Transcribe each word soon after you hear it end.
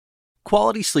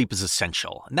Quality sleep is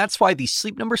essential, and that's why the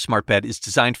Sleep Number Smart Bed is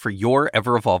designed for your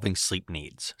ever-evolving sleep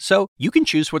needs. So you can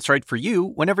choose what's right for you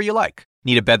whenever you like.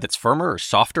 Need a bed that's firmer or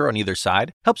softer on either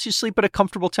side? Helps you sleep at a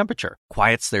comfortable temperature.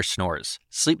 Quiets their snores.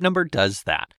 Sleep Number does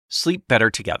that. Sleep better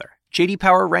together. J.D.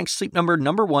 Power ranks Sleep Number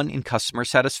number 1 in customer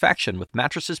satisfaction with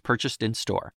mattresses purchased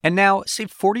in-store. And now,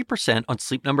 save 40% on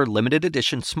Sleep Number limited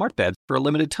edition smart beds for a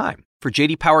limited time. For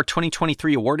J.D. Power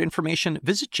 2023 award information,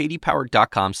 visit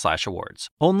jdpower.com/awards.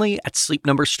 Only at Sleep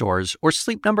Number stores or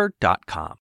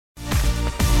sleepnumber.com.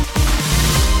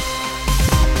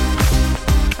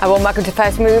 Welcome to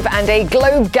First Move, and a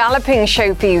globe galloping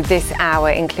show for you this hour,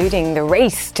 including the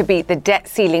race to beat the debt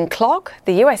ceiling clock,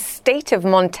 the US state of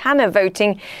Montana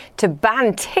voting to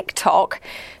ban TikTok,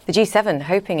 the G7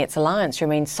 hoping its alliance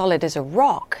remains solid as a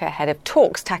rock ahead of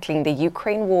talks tackling the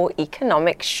Ukraine war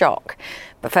economic shock.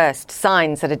 But first,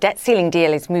 signs that a debt ceiling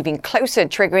deal is moving closer,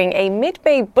 triggering a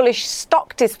mid-May bullish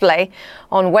stock display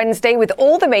on Wednesday, with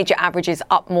all the major averages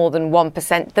up more than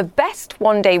 1%. The best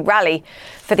one-day rally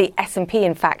for the S&P,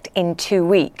 in fact, in 2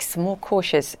 weeks. More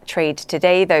cautious trade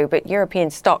today, though, but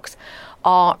European stocks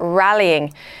are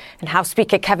rallying. And House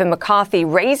Speaker Kevin McCarthy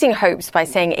raising hopes by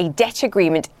saying a debt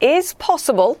agreement is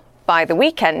possible by the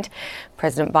weekend.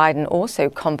 President Biden also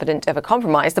confident of a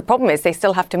compromise. The problem is they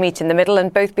still have to meet in the middle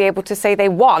and both be able to say they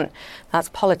won. That's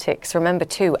politics. Remember,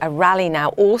 too, a rally now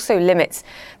also limits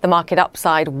the market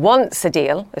upside once a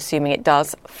deal, assuming it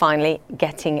does, finally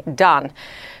getting done.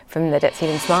 From the debt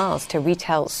ceiling smiles to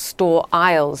retail store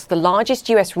aisles, the largest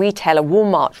US retailer,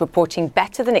 Walmart, reporting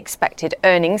better than expected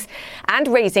earnings and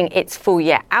raising its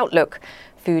full-year outlook.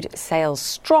 Food sales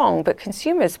strong, but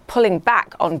consumers pulling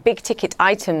back on big-ticket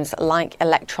items like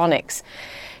electronics.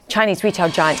 Chinese retail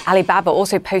giant Alibaba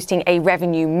also posting a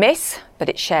revenue miss, but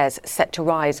its shares set to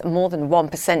rise more than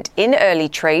 1% in early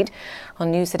trade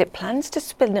on news that it plans to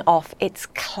spin off its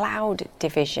cloud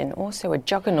division, also a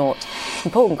juggernaut.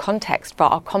 Important context for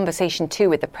our conversation too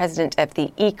with the president of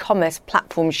the e-commerce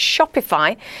platform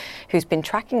Shopify, who's been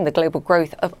tracking the global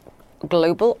growth of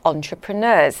global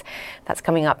entrepreneurs. That's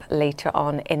coming up later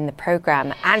on in the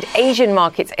program. And Asian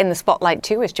markets in the spotlight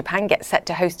too, as Japan gets set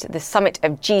to host the summit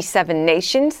of G7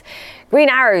 nations. Green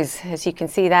arrows, as you can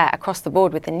see there, across the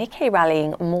board, with the Nikkei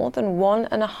rallying more than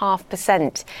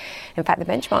 1.5%. In fact, the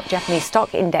benchmark Japanese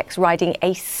stock index riding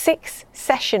a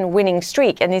 6-session winning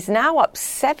streak and is now up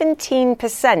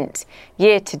 17%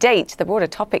 year to date. The broader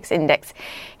Topics index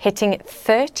hitting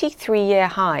 33-year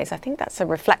highs. I think that's a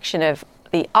reflection of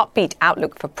the upbeat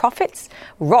outlook for profits,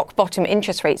 rock bottom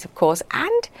interest rates, of course,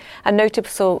 and a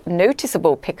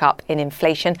noticeable pickup in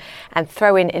inflation, and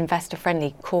throw in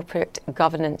investor-friendly corporate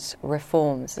governance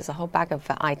reforms. There's a whole bag of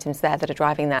items there that are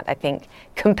driving that, I think.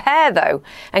 Compare, though,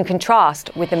 and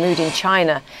contrast with the mood in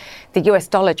China. The US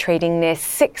dollar trading near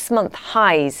 6-month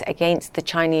highs against the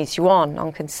Chinese yuan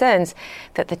on concerns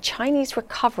that the Chinese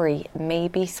recovery may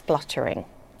be spluttering.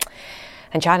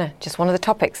 And China, just one of the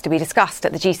topics to be discussed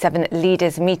at the G7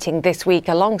 leaders meeting this week,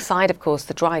 alongside, of course,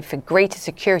 the drive for greater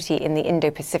security in the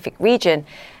Indo-Pacific region.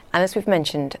 And as we've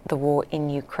mentioned, the war in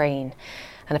Ukraine.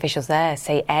 And officials there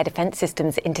say air defense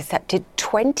systems intercepted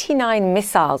 29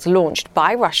 missiles launched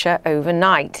by Russia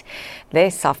overnight.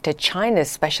 This after China's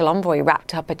special envoy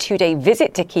wrapped up a 2-day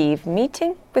visit to Kyiv,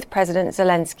 meeting with President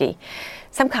Zelensky.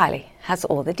 Sam Kiley has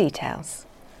all the details.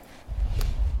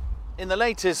 In the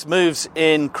latest moves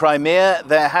in Crimea,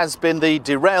 there has been the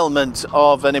derailment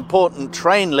of an important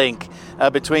train link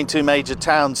between two major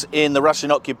towns in the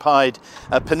Russian-occupied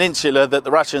peninsula that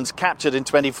the Russians captured in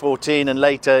 2014 and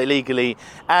later illegally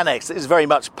annexed. It is very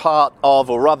much part of,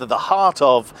 or rather the heart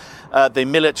of, the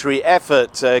military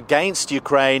effort against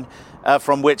Ukraine,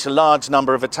 from which a large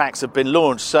number of attacks have been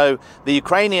launched. So the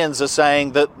Ukrainians are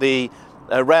saying that the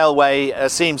railway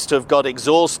seems to have got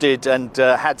exhausted and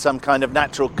had some kind of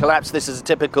natural collapse. This is a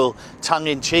typical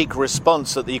tongue-in-cheek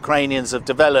response that the Ukrainians have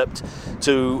developed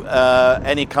to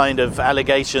any kind of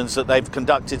allegations that they've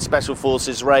conducted special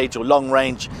forces raids or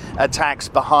long-range attacks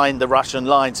behind the Russian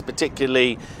lines,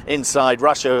 particularly inside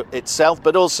Russia itself,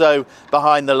 but also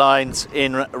behind the lines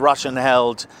in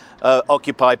Russian-held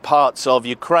occupied parts of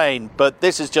Ukraine. But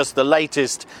this is just the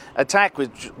latest attack,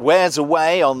 which wears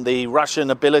away on the Russian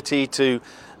ability to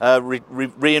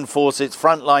reinforce its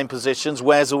frontline positions,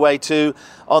 wears away too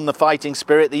on the fighting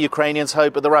spirit the Ukrainians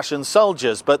hope of the Russian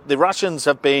soldiers. But the Russians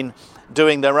have been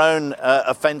doing their own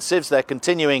offensives. They're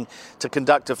continuing to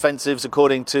conduct offensives,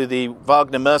 according to the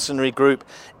Wagner mercenary group,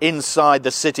 inside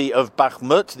the city of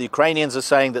Bakhmut. The Ukrainians are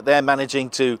saying that they're managing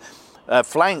to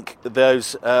flank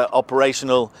those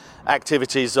operational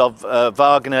activities of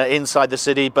Wagner inside the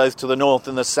city, both to the north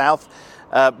and the south.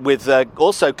 with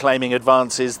also claiming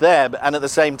advances there. And at the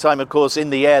same time, of course, in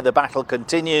the air, the battle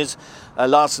continues.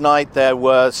 Last night, there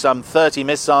were some 30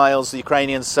 missiles, the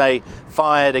Ukrainians say,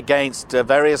 fired against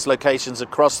various locations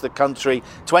across the country.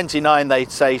 29, they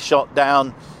say, shot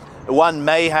down. One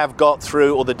may have got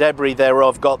through, or the debris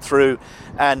thereof got through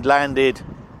and landed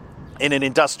in an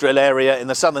industrial area in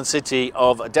the southern city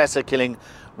of Odessa, killing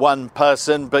one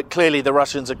person. But clearly the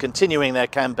Russians are continuing their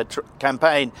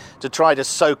campaign to try to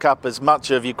soak up as much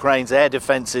of Ukraine's air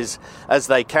defences as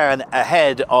they can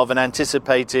ahead of an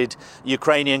anticipated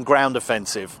Ukrainian ground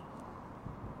offensive.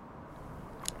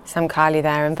 Sam Kiley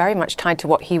there, and very much tied to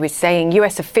what he was saying.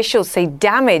 US officials say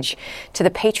damage to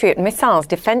the Patriot missiles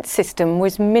defence system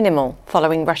was minimal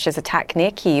following Russia's attack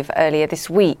near Kyiv earlier this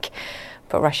week.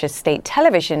 But Russia's state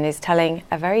television is telling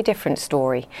a very different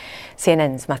story.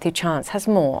 CNN's Matthew Chance has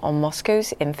more on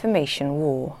Moscow's information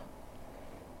war.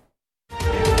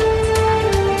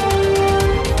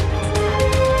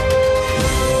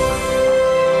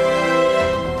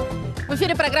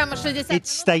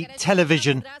 It's state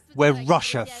television where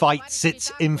Russia fights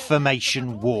its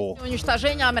information war. The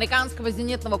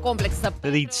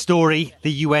lead story,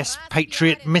 the US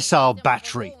Patriot missile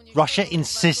battery. Russia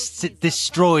insists it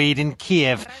destroyed in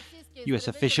Kiev. US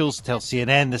officials tell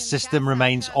CNN the system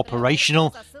remains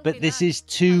operational, but this is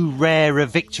too rare a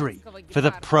victory for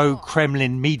the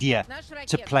pro-Kremlin media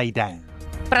to play down.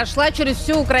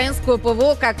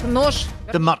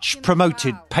 The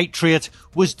much-promoted Patriot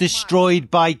was destroyed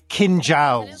by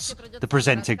Kinjals, the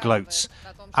presenter gloats.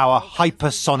 Our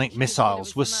hypersonic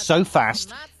missiles were so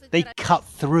fast they cut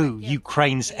through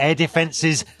Ukraine's air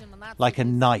defences like a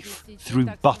knife through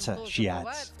butter, she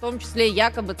adds.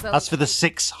 As for the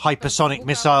 6 hypersonic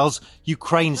missiles,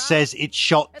 Ukraine says it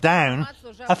shot down,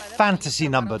 a fantasy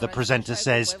number, the presenter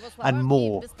says, and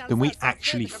more than we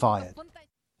actually fired.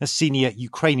 A senior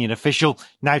Ukrainian official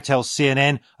now tells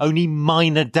CNN only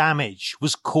minor damage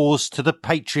was caused to the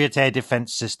Patriot air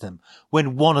defense system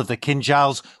when one of the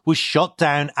Kinjals was shot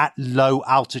down at low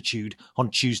altitude on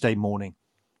Tuesday morning.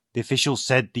 The official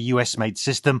said the US-made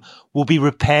system will be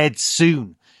repaired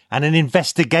soon, and an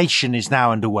investigation is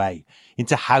now underway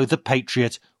into how the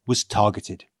Patriot was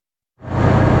targeted.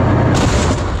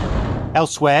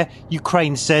 Elsewhere,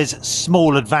 Ukraine says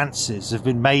small advances have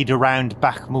been made around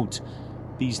Bakhmut.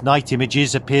 These night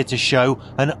images appear to show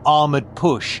an armoured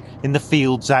push in the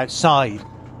fields outside.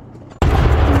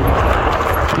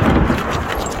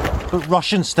 But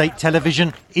Russian state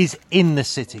television is in the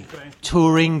city,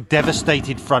 touring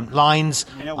devastated front lines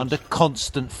under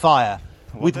constant fire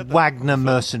with Wagner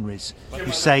mercenaries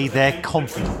who say they're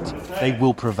confident they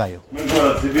will prevail.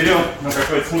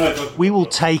 We will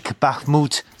take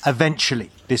Bakhmut eventually,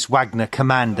 this Wagner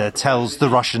commander tells the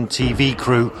Russian TV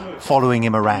crew following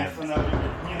him around.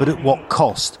 But at what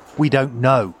cost, we don't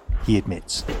know, he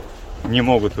admits.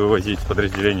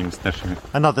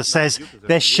 Another says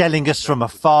they're shelling us from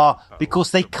afar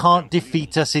because they can't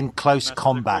defeat us in close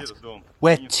combat.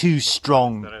 We're too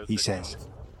strong, he says.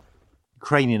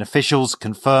 Ukrainian officials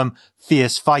confirm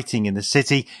fierce fighting in the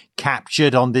city,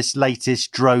 captured on this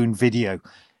latest drone video.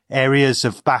 Areas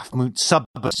of Bakhmut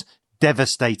suburbs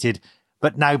devastated,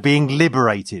 but now being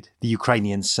liberated, the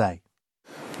Ukrainians say.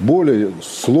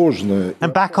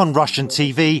 And back on Russian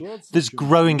TV, there's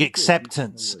growing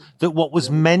acceptance that what was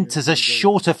meant as a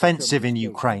short offensive in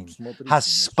Ukraine has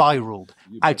spiraled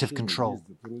out of control,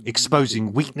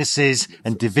 exposing weaknesses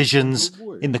and divisions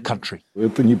in the country.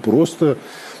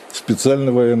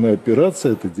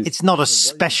 It's not a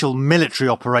special military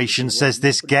operation, says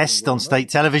this guest on state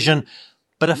television,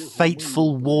 but a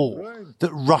fateful war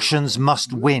that Russians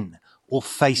must win or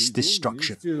face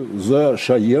destruction.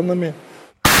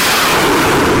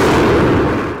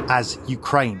 As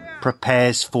Ukraine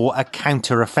prepares for a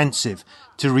counter-offensive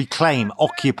to reclaim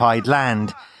occupied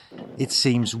land, it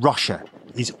seems Russia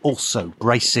is also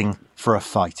bracing for a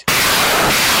fight.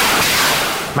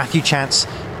 Matthew Chance,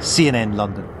 CNN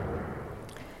London.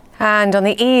 And on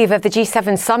the eve of the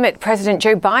G7 summit, President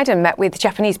Joe Biden met with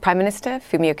Japanese Prime Minister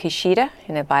Fumio Kishida.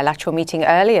 In a bilateral meeting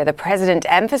earlier, the president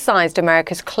emphasized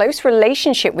America's close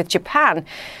relationship with Japan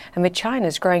amid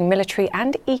China's growing military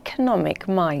and economic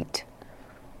might.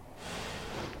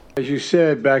 As you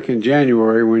said back in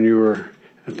January when you were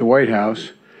at the White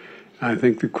House, I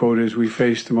think the quote is, we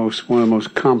face one of the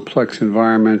most complex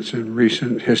environments in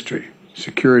recent history,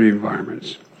 security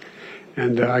environments.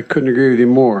 And I couldn't agree with you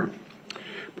more.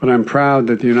 But I'm proud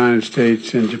that the United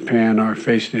States and Japan are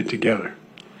facing it together.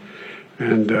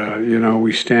 And,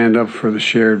 we stand up for the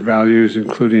shared values,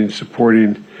 including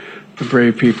supporting the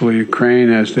brave people of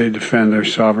Ukraine as they defend their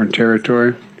sovereign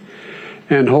territory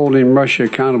and holding Russia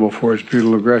accountable for its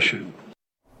brutal aggression.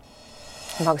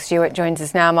 Mark Stewart joins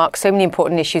us now. Mark, so many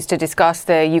important issues to discuss: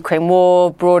 the Ukraine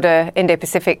war, broader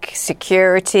Indo-Pacific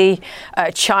security,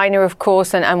 China, of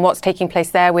course, and what's taking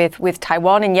place there with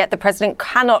Taiwan. And yet the president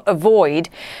cannot avoid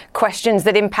questions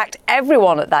that impact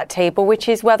everyone at that table, which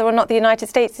is whether or not the United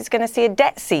States is going to see a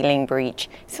debt ceiling breach.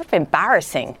 It's sort of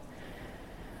embarrassing.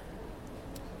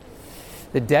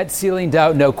 The debt ceiling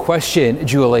doubt, no question,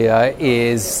 Julia,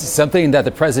 is something that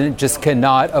the president just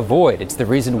cannot avoid. It's the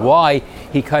reason why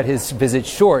he cut his visit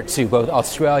short to both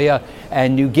Australia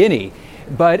and New Guinea.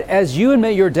 But as you and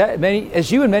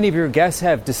many of your guests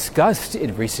have discussed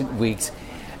in recent weeks,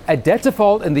 a debt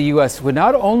default in the U.S. would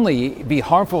not only be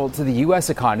harmful to the U.S.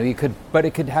 economy, but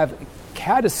it could have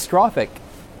catastrophic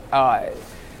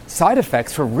side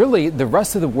effects for really the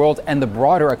rest of the world and the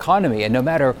broader economy. And no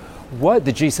matter what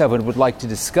the G7 would like to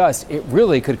discuss, it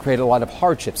really could create a lot of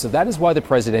hardship. So that is why the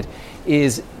president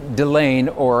is delaying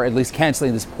or at least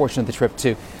canceling this portion of the trip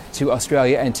to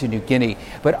Australia and to New Guinea.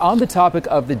 But on the topic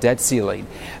of the debt ceiling,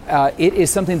 it is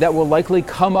something that will likely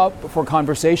come up for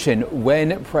conversation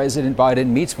when President Biden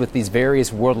meets with these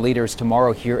various world leaders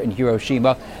tomorrow here in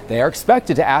Hiroshima. They are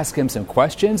expected to ask him some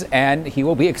questions, and he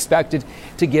will be expected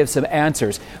to give some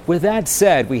answers. With that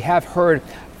said, we have heard,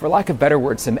 for lack of better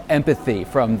words, some empathy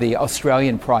from the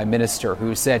Australian Prime Minister,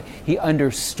 who said he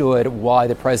understood why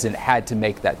the president had to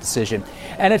make that decision.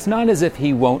 And it's not as if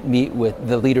he won't meet with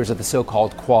the leaders of the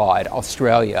so-called Quad,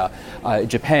 Australia,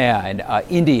 Japan,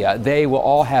 India. They will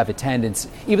all have attendance,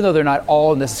 even though they're not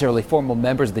all necessarily formal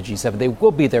members of the G7. They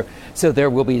will be there, so there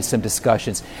will be some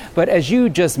discussions. But as you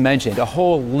just mentioned, a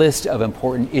whole list of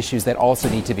important issues that also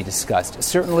need to be discussed.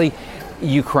 Certainly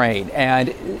Ukraine.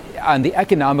 And on the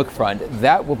economic front,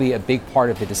 that will be a big part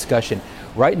of the discussion.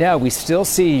 Right now, we still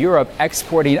see Europe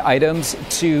exporting items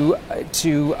to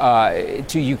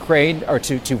Ukraine or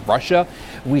to Russia.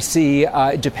 We see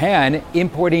Japan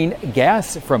importing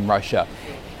gas from Russia.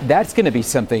 That's going to be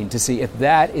something to see if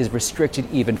that is restricted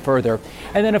even further.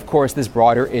 And then, of course, this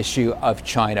broader issue of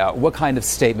China. What kind of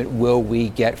statement will we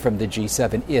get from the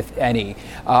G7, if any?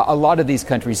 A lot of these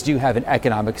countries do have an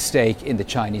economic stake in the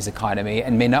Chinese economy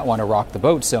and may not want to rock the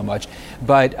boat so much.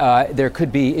 But there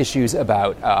could be issues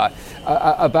about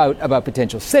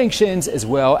potential sanctions as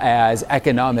well as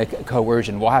economic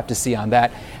coercion. We'll have to see on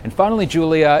that. And finally,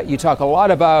 Julia, you talk a lot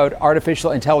about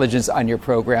artificial intelligence on your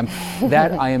program.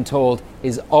 That, I am told,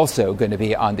 is also going to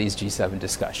be on these G7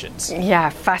 discussions.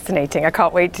 Yeah, fascinating. I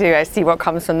can't wait to see what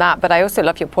comes from that. But I also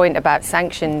love your point about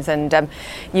sanctions. And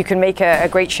you can make a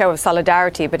great show of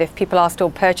solidarity, but if people are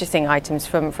still purchasing items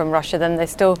from Russia, then they're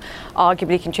still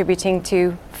arguably contributing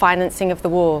to financing of the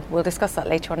war. We'll discuss that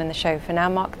later on in the show. For now,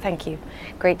 Mark, thank you.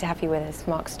 Great to have you with us.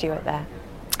 Mark Stewart there.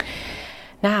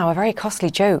 Now, a very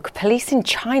costly joke. Police in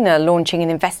China launching an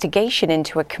investigation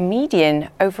into a comedian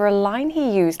over a line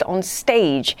he used on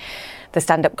stage. The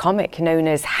stand-up comic known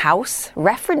as House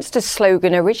referenced a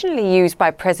slogan originally used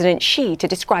by President Xi to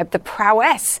describe the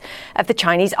prowess of the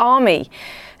Chinese army.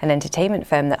 An entertainment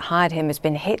firm that hired him has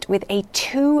been hit with a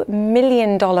 $2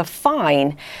 million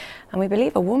fine. And we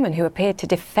believe a woman who appeared to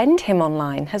defend him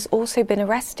online has also been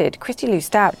arrested. Christy Lou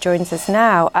Stout joins us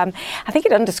now. I think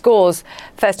it underscores,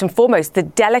 first and foremost, the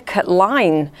delicate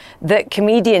line that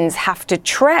comedians have to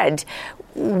tread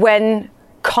when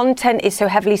content is so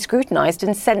heavily scrutinized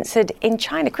and censored in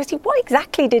China. Christy, what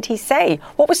exactly did he say?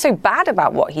 What was so bad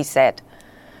about what he said?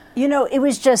 You know, it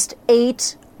was just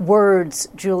 8 words,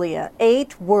 Julia.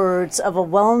 8 words of a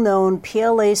well-known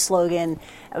PLA slogan.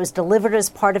 It was delivered as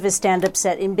part of his stand-up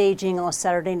set in Beijing on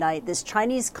Saturday night. This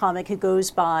Chinese comic who goes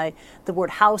by the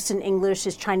word house in English,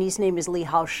 his Chinese name is Li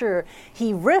Haoshi.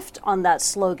 He riffed on that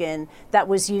slogan that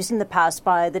was used in the past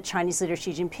by the Chinese leader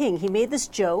Xi Jinping. He made this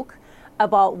joke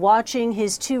about watching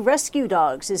his 2 rescue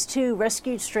dogs, his 2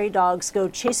 rescued stray dogs, go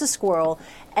chase a squirrel.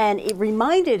 And it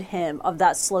reminded him of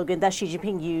that slogan that Xi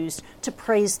Jinping used to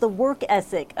praise the work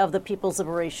ethic of the People's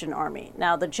Liberation Army.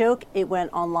 Now, the joke, it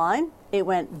went online, it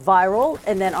went viral,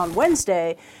 and then on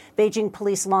Wednesday, Beijing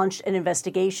police launched an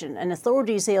investigation, and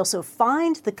authorities, they also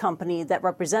fined the company that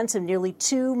represents him nearly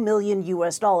 $2 million.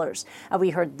 And we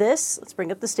heard this, let's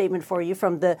bring up the statement for you,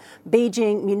 from the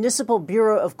Beijing Municipal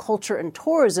Bureau of Culture and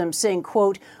Tourism saying,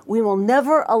 quote, "We will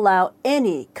never allow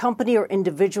any company or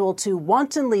individual to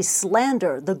wantonly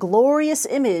slander the glorious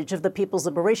image of the People's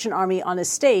Liberation Army on a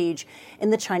stage in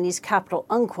the Chinese capital,"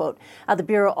 unquote. The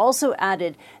Bureau also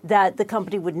added that the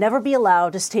company would never be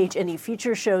allowed to stage any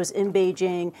future shows in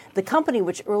Beijing. The company,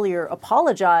 which earlier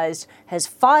apologized, has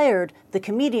fired the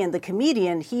comedian. The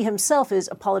comedian, he himself is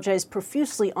apologized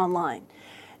profusely online.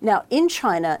 Now, in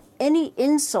China, any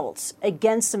insults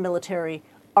against the military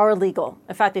are illegal.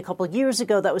 In fact, a couple of years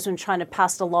ago, that was when China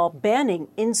passed a law banning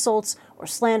insults or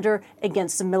slander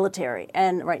against the military.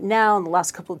 And right now, in the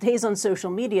last couple of days on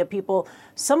social media,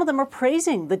 some of them are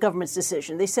praising the government's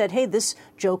decision. They said, hey, this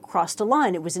joke crossed a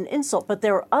line. It was an insult. But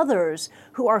there are others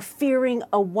who are fearing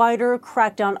a wider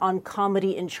crackdown on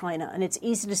comedy in China. And it's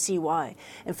easy to see why.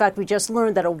 In fact, we just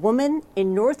learned that a woman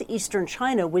in northeastern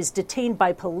China was detained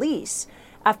by police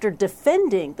after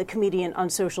defending the comedian on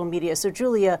social media. So,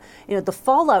 Julia, the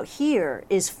fallout here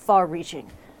is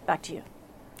far-reaching. Back to you.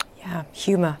 Yeah,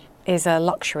 humor is a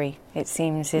luxury, it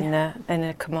seems, in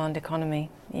a command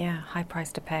economy. Yeah, high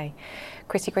price to pay.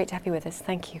 Christy, great to have you with us.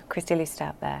 Thank you. Christy Lust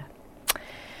out there.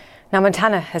 Now,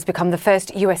 Montana has become the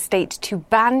first U.S. state to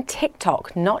ban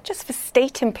TikTok, not just for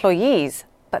state employees,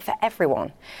 but for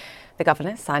everyone. The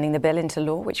governor signing the bill into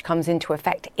law, which comes into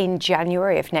effect in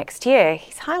January of next year.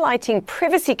 He's highlighting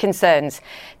privacy concerns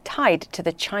tied to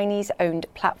the Chinese-owned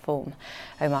platform.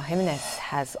 Omar Jimenez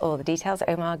has all the details.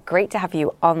 Omar, great to have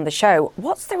you on the show.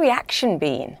 What's the reaction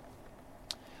been?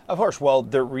 Of course. Well,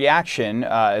 the reaction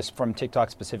from TikTok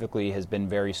specifically has been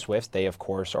very swift. They, of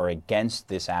course, are against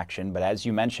this action. But as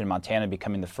you mentioned, Montana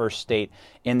becoming the first state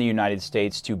in the United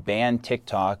States to ban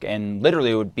TikTok, and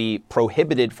literally would be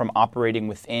prohibited from operating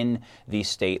within the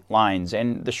state lines.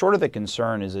 And the short of the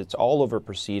concern is it's all over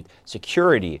perceived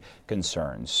security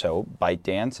concerns. So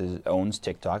ByteDance owns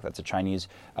TikTok. That's a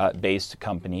Chinese-based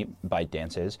company,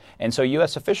 ByteDance is. And so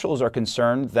U.S. officials are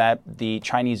concerned that the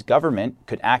Chinese government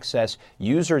could access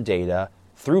user data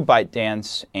through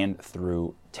ByteDance and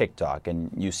through TikTok.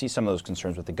 And you see some of those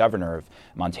concerns with the governor of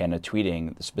Montana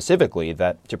tweeting specifically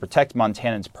that to protect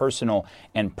Montanans' personal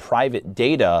and private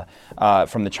data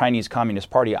from the Chinese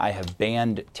Communist Party, I have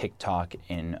banned TikTok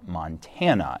in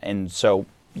Montana. And so,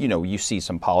 you see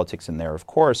some politics in there, of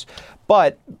course.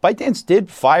 But ByteDance did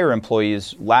fire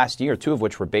employees last year, 2 of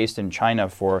which were based in China,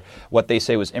 for what they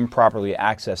say was improperly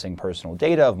accessing personal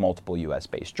data of multiple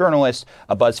U.S.-based journalists.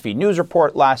 A BuzzFeed News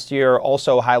report last year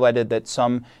also highlighted that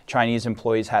some Chinese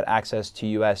employees had access to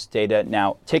U.S. data.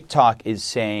 Now, TikTok is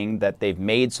saying that they've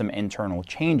made some internal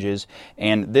changes,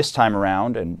 and this time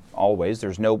around, and always,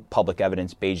 there's no public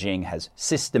evidence Beijing has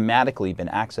systematically been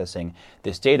accessing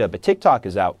this data. But TikTok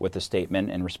is out with a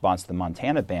statement in response to the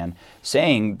Montana ban,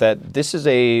 saying that this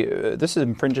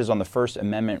infringes on the First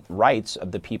Amendment rights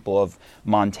of the people of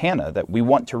Montana, that we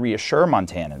want to reassure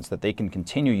Montanans that they can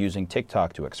continue using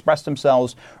TikTok to express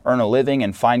themselves, earn a living,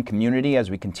 and find community as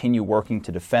we continue working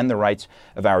to defend the rights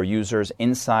of our users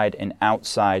inside and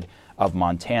outside of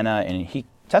Montana. And he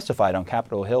testified on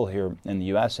Capitol Hill here in the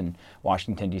U.S. and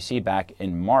Washington, D.C. back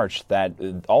in March that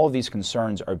all of these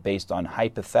concerns are based on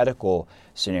hypothetical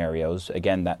scenarios,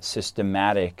 again, that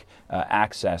systematic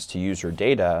access to user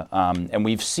data. And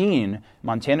we've seen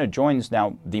Montana joins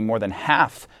now the more than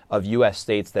half of U.S.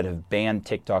 states that have banned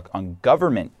TikTok on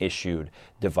government-issued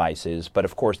devices. But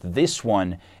of course, this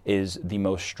one is the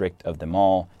most strict of them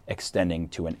all, extending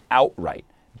to an outright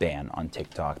ban on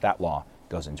TikTok. That law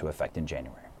goes into effect in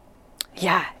January.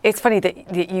 Yeah, it's funny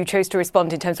that you chose to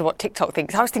respond in terms of what TikTok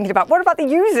thinks. I was thinking about, what about the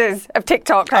users of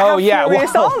TikTok? How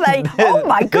furious are they? Oh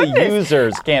my goodness. The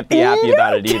users can't be happy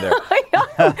about it either. I know.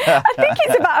 I think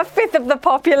it's about 1/5 of the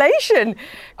population.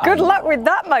 Good luck with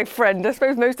that, my friend. I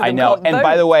suppose most of them I know. can't And vote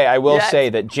by the way, I will yet. say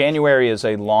that January is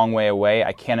a long way away.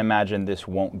 I can't imagine this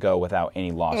won't go without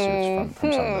any lawsuits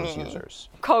from some of those users.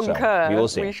 Concur. So, we will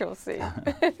see. We shall see.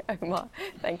 Omar,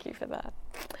 thank you for that.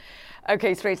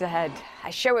 Okay, straight ahead.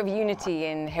 A show of unity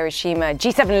in Hiroshima.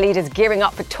 G7 leaders gearing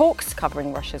up for talks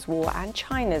covering Russia's war and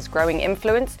China's growing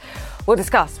influence. We'll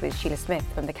discuss with Sheila Smith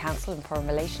from the Council on Foreign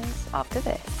Relations after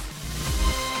this.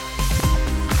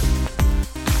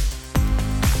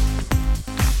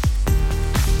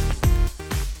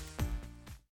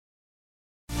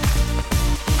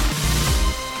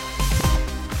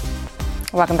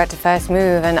 Welcome back to First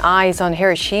Move, and eyes on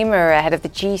Hiroshima ahead of the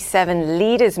G7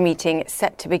 leaders meeting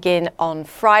set to begin on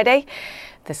Friday.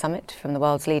 The summit from the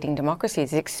world's leading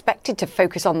democracies is expected to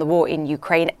focus on the war in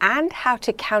Ukraine and how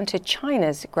to counter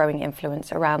China's growing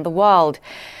influence around the world.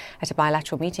 At a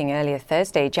bilateral meeting earlier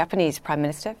Thursday, Japanese Prime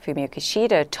Minister Fumio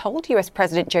Kishida told US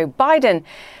President Joe Biden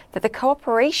that the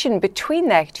cooperation between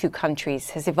their two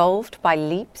countries has evolved by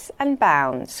leaps and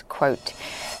bounds. Quote,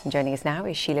 and joining us now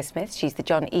is Sheila Smith. She's the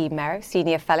John E. Merrow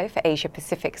Senior Fellow for Asia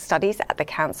Pacific Studies at the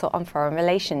Council on Foreign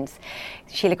Relations.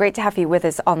 Sheila, great to have you with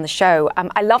us on the show.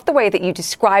 I love the way that you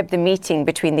described the meeting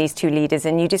between these two leaders,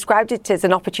 and you described it as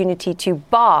an opportunity to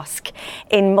bask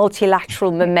in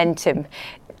multilateral momentum.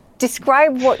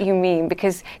 Describe what you mean,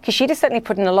 because Kishida certainly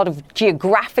put in a lot of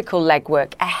geographical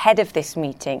legwork ahead of this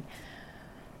meeting.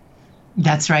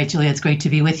 That's right, Julia. It's great to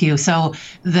be with you. So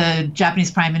the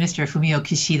Japanese Prime Minister, Fumio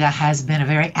Kishida, has been a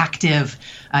very active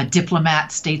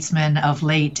diplomat, statesman of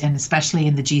late, and especially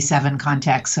in the G7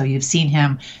 context. So you've seen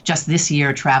him just this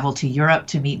year travel to Europe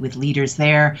to meet with leaders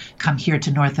there, come here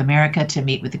to North America to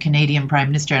meet with the Canadian Prime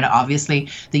Minister, and obviously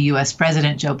the U.S.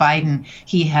 President, Joe Biden.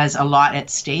 He has a lot at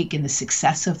stake in the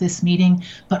success of this meeting,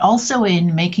 but also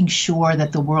in making sure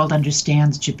that the world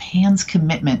understands Japan's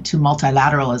commitment to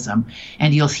multilateralism.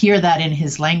 And you'll hear that in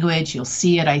his language. You'll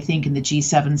see it, I think, in the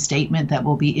G7 statement that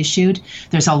will be issued.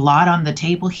 There's a lot on the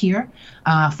table here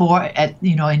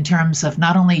in terms of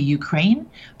not only Ukraine,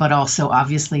 but also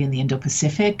obviously in the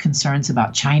Indo-Pacific, concerns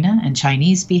about China and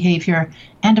Chinese behavior.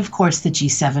 And of course, the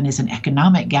G7 is an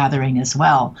economic gathering as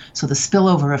well. So the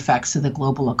spillover effects of the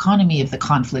global economy of the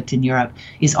conflict in Europe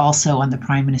is also on the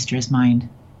Prime Minister's mind.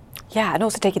 Yeah, and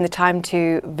also taking the time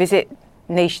to visit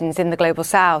nations in the global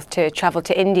south, to travel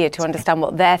to India to understand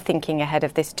what they're thinking ahead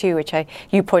of this too, which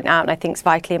you point out and I think is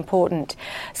vitally important.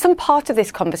 Some part of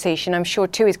this conversation, I'm sure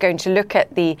too, is going to look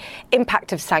at the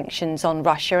impact of sanctions on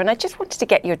Russia. And I just wanted to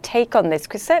get your take on this,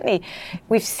 because certainly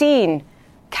we've seen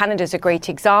Canada's a great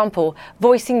example,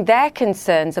 voicing their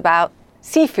concerns about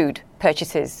seafood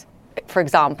purchases, for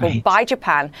example, right, by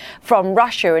Japan from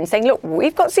Russia, and saying, look,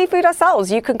 we've got seafood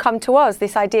ourselves, you can come to us.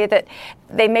 This idea that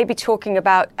they may be talking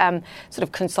about sort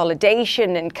of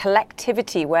consolidation and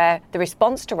collectivity where the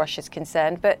response to Russia is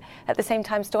concerned, but at the same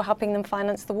time still helping them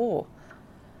finance the war.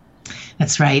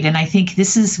 That's right. And I think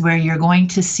this is where you're going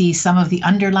to see some of the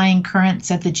underlying currents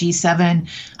at the G7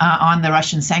 on the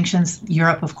Russian sanctions.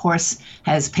 Europe, of course,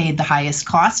 has paid the highest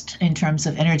cost in terms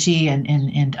of energy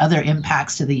and other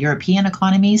impacts to the European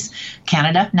economies.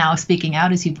 Canada now speaking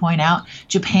out, as you point out.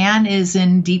 Japan is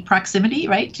in deep proximity,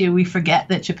 right? Do we forget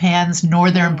that Japan's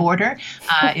northern border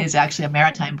is actually a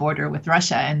maritime border with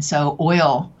Russia? And so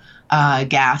oil,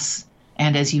 gas,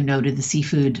 and as you noted, the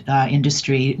seafood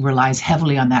industry relies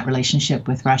heavily on that relationship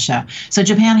with Russia. So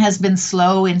Japan has been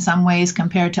slow in some ways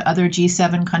compared to other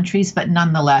G7 countries, but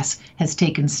nonetheless has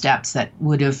taken steps that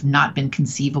would have not been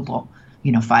conceivable,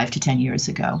 5 to 10 years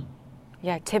ago.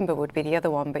 Yeah, timber would be the other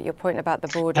one, but your point about the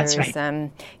border That's is, right.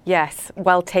 Yes,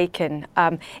 well taken.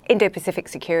 Indo-Pacific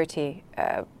security,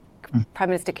 Prime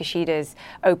Minister Kishida's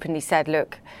openly said,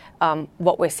 look,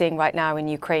 what we're seeing right now in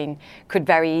Ukraine could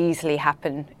very easily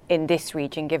happen in this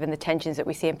region, given the tensions that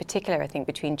we see in particular, I think,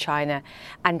 between China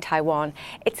and Taiwan.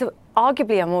 It's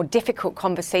arguably a more difficult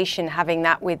conversation having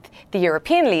that with the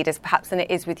European leaders, perhaps, than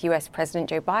it is with US President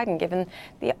Joe Biden, given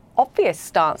the obvious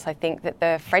stance, I think, that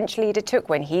the French leader took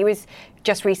when he was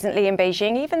just recently in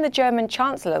Beijing, even the German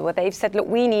Chancellor, where they've said, look,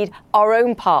 we need our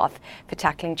own path for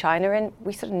tackling China, and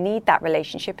we sort of need that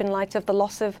relationship in light of the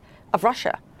loss of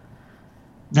Russia.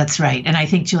 That's right. And I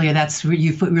think, Julia,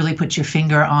 you really put your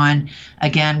finger on,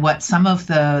 again, what some of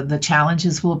the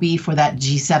challenges will be for that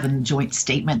G7 joint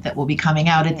statement that will be coming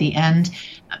out at the end.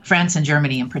 France and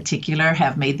Germany in particular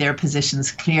have made their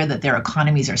positions clear that their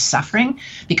economies are suffering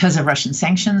because of Russian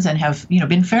sanctions, and have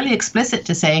been fairly explicit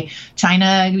to say,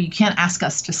 China, you can't ask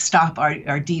us to stop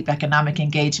our deep economic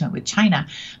engagement with China.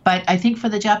 But I think for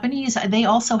the Japanese, they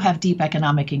also have deep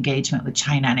economic engagement with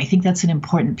China. And I think that's an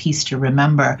important piece to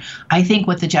remember. I think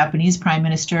what the Japanese Prime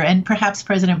Minister and perhaps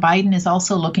President Biden is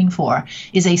also looking for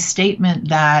is a statement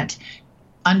that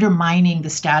undermining the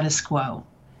status quo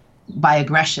by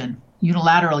aggression,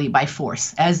 unilaterally by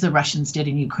force, as the Russians did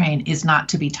in Ukraine, is not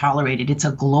to be tolerated. It's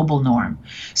a global norm.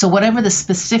 So whatever the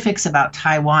specifics about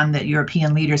Taiwan that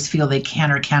European leaders feel they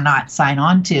can or cannot sign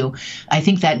on to, I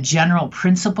think that general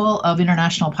principle of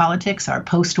international politics, our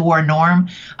post-war norm,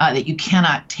 that you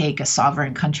cannot take a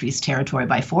sovereign country's territory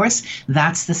by force,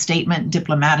 that's the statement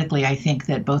diplomatically, I think,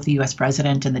 that both the U.S.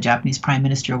 President and the Japanese Prime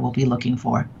Minister will be looking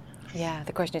for. Yeah,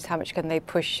 the question is how much can they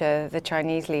push the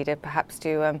Chinese leader perhaps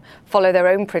to follow their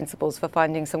own principles for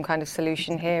finding some kind of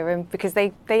solution here, because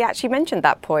they actually mentioned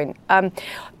that point. I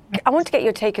want to get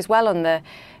your take as well on the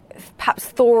perhaps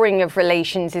thawing of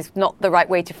relations is not the right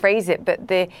way to phrase it, but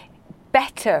the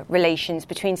better relations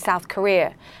between South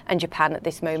Korea and Japan at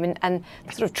this moment, and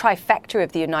the sort of trifecta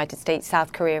of the United States,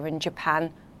 South Korea and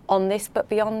Japan on this, but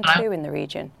beyond too in the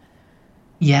region.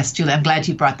 Yes, Julie, I'm glad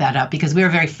you brought that up, because we were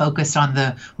very focused on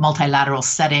the multilateral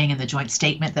setting and the joint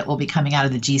statement that will be coming out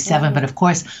of the G7. But of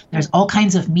course, there's all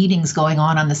kinds of meetings going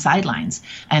on the sidelines.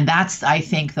 And that's, I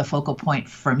think, the focal point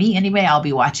for me anyway. I'll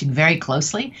be watching very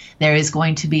closely. There is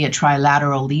going to be a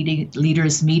trilateral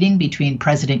leaders meeting between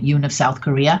President Yoon of South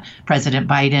Korea, President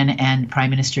Biden, and Prime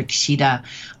Minister Kishida.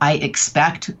 I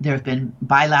expect there have been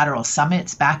bilateral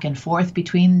summits back and forth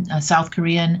between South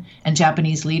Korean and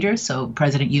Japanese leaders. So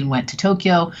President Yoon went to Tokyo.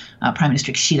 Tokyo. Prime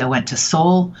Minister Kishida went to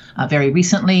Seoul very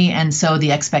recently. And so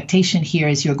the expectation here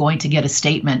is you're going to get a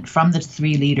statement from the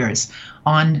three leaders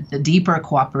on the deeper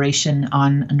cooperation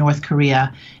on North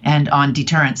Korea and on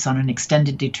deterrence, on an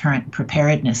extended deterrent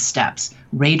preparedness steps,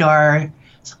 radar,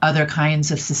 other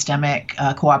kinds of systemic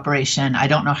cooperation. I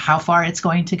don't know how far it's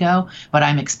going to go, but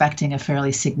I'm expecting a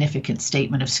fairly significant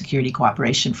statement of security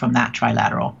cooperation from that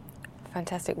trilateral.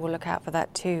 Fantastic. We'll look out for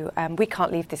that too. We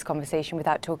can't leave this conversation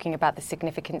without talking about the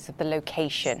significance of the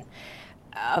location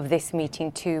of this meeting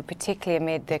too, particularly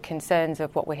amid the concerns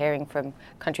of what we're hearing from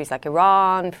countries like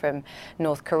Iran, from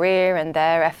North Korea and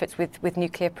their efforts with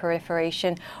nuclear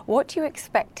proliferation. What do you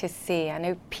expect to see? I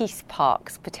know peace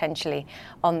parks potentially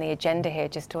on the agenda here,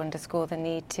 just to underscore the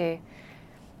need to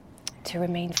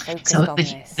remain focused on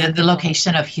this. The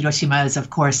location of Hiroshima is, of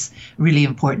course, really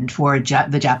important for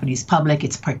the Japanese public.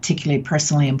 It's particularly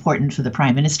personally important for the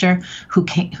Prime Minister who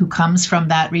comes from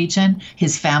that region.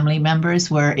 His family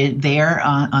members were there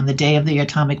on the day of the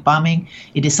atomic bombing.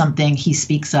 It is something he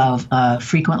speaks of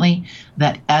frequently,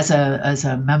 that as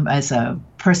a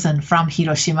person from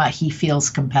Hiroshima, he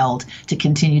feels compelled to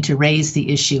continue to raise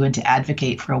the issue and to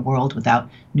advocate for a world without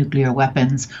nuclear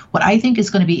weapons. What I think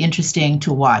is going to be interesting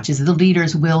to watch is the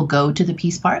leaders will go to the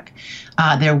Peace Park.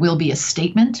 There will be a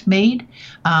statement made.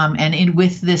 And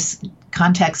with this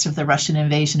context of the Russian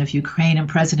invasion of Ukraine and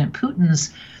President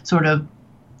Putin's sort of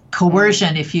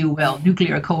coercion, if you will,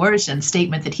 nuclear coercion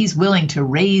statement that he's willing to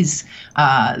raise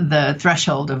the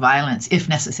threshold of violence, if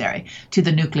necessary, to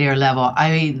the nuclear level.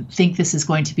 I think this is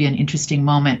going to be an interesting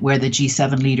moment where the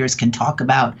G7 leaders can talk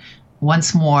about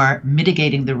once more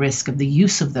mitigating the risk of the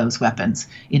use of those weapons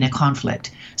in a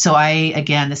conflict. So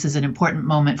this is an important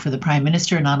moment for the Prime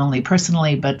Minister, not only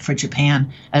personally, but for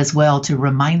Japan as well, to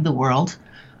remind the world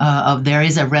there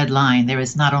is a red line. There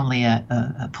is not only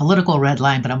a political red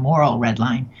line, but a moral red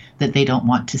line that they don't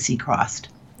want to see crossed.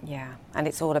 Yeah, and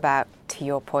it's all about, to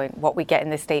your point, what we get in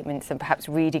the statements and perhaps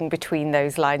reading between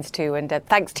those lines too. And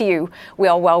thanks to you, we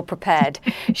are well prepared.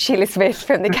 Sheila Smith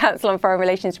from the Council on Foreign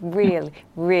Relations, really,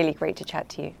 really great to chat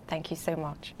to you. Thank you so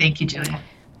much. Thank you, Julia.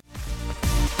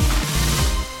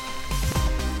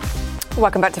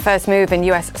 Welcome back to First Move, and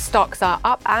US stocks are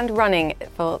up and running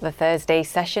for the Thursday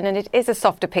session, and it is a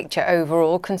softer picture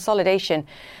overall. Consolidation,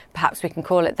 perhaps we can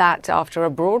call it that, after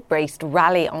a broad-based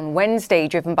rally on Wednesday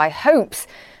driven by hopes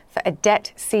for a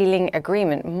debt ceiling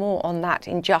agreement. More on that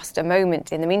in just a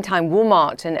moment. In the meantime,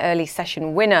 Walmart, an early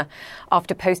session winner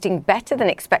after posting better than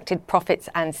expected profits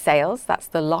and sales. That's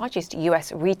the largest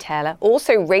US retailer,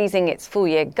 also raising its full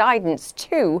year guidance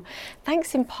too,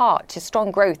 thanks in part to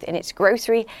strong growth in its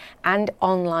grocery and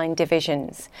online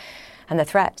divisions. And the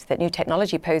threat that new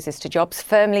technology poses to jobs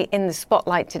firmly in the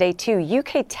spotlight today too.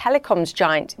 UK telecoms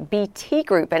giant BT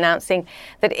Group announcing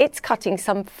that it's cutting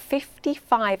some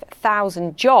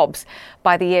 55,000 jobs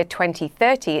by the year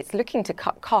 2030. It's looking to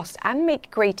cut costs and make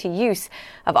greater use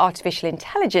of artificial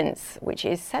intelligence, which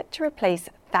is set to replace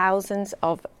thousands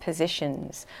of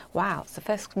positions. Wow, it's the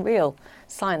first real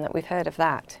sign that we've heard of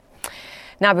that.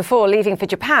 Now, before leaving for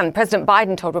Japan, President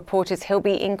Biden told reporters he'll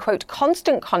be in, quote,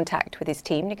 constant contact with his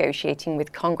team negotiating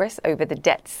with Congress over the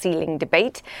debt ceiling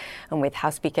debate, and with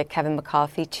House Speaker Kevin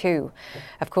McCarthy too.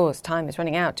 Of course, time is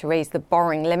running out to raise the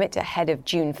borrowing limit ahead of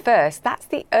June 1st. That's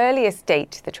the earliest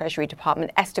date the Treasury Department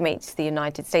estimates the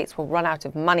United States will run out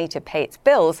of money to pay its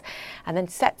bills, and then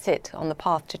sets it on the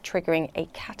path to triggering a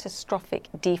catastrophic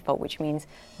default, which means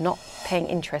not paying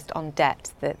interest on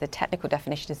debt. The technical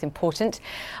definition is important.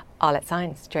 Arlette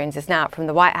Saenz joins us now from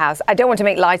the White House. I don't want to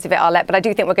make light of it, Arlette, but I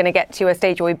do think we're going to get to a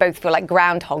stage where we both feel like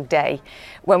Groundhog Day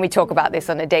when we talk about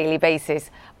this on a daily basis.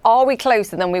 Are we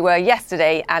closer than we were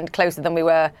yesterday and closer than we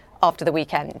were after the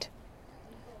weekend?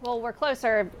 Well, we're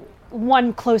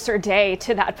one closer day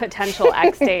to that potential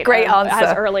X date. Great answer.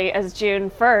 As early as June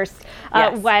 1st,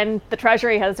 yes. When the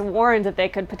Treasury has warned that they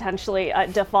could potentially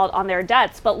default on their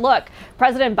debts. But look,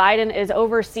 President Biden is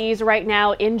overseas right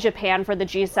now in Japan for the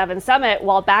G7 summit,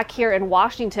 while back here in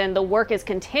Washington, the work is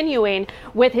continuing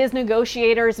with his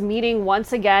negotiators meeting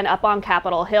once again up on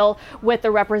Capitol Hill with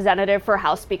the representative for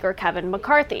House Speaker Kevin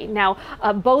McCarthy. Now,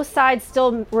 both sides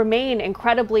still remain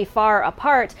incredibly far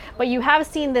apart, but you have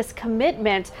seen this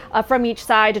commitment from each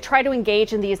side to try to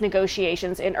engage in these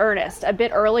negotiations in earnest. A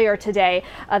bit earlier today,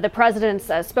 the president's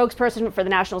spokesperson for the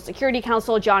National Security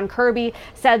Council, John Kirby,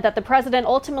 said that the president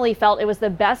ultimately felt it was the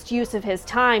best use of his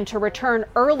time to return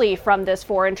early from this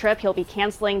foreign trip. He'll be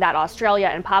canceling that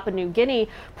Australia and Papua New Guinea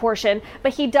portion,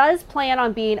 but he does plan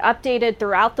on being updated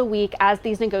throughout the week as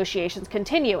these negotiations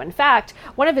continue. In fact,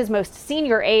 one of his most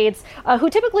senior aides, who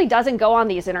typically doesn't go on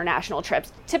these international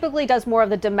trips, typically does more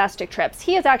of the domestic trips,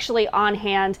 he is actually on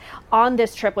hand on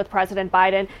this trip with President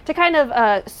Biden to kind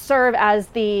of serve as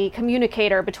the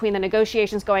communicator between the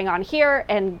negotiations going on here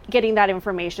and getting that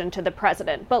information to the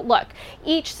president. But look,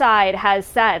 each side has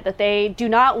said that they do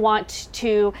not want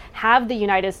to have the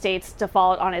United States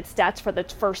default on its debts for the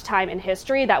first time in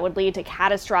history. That would lead to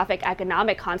catastrophic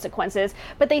economic consequences.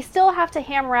 But they still have to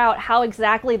hammer out how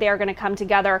exactly they are going to come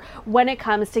together when it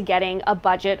comes to getting a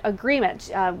budget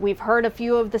agreement. We've heard a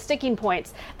few of the sticking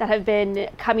points that have been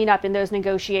coming up in those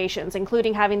negotiations,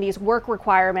 including having these work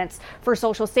requirements for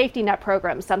social safety net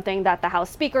programs, something that the House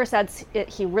Speaker said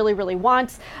he really, really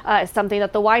wants, something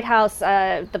that the White House,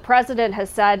 the president has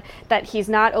said that he's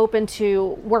not open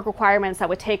to work requirements that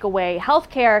would take away health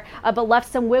care, but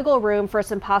left some wiggle room for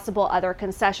some possible other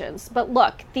concessions. But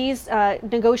look, these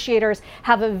negotiators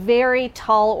have a very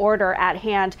tall order at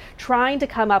hand, trying to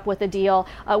come up with a deal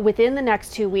within the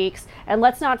next 2 weeks. And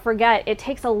let's not forget, it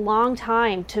takes a long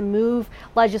time to move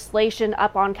legislation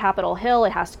up on Capitol Hill.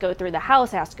 It has to go through the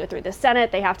House, it has to go through the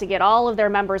Senate. They have to get all of their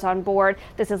members on board.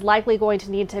 This is likely going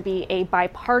to need to be a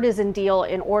bipartisan deal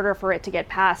in order for it to get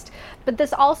passed. But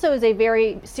this also is a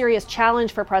very serious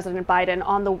challenge for President Biden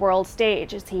on the world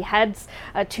stage as he heads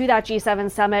to that G7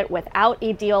 summit without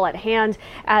a deal at hand,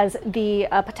 as the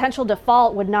potential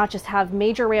default would not just have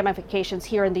major ramifications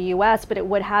here in the U.S., but it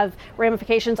would have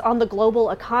ramifications on the global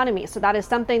economy. So that is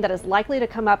something that is likely to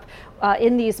come up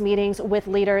in these meetings with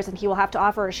leaders, and he will have to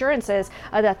offer assurances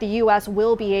that the U.S.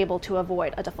 will be able to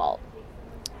avoid a default.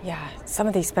 Yeah, some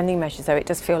of these spending measures, though, it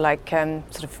does feel like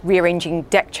sort of rearranging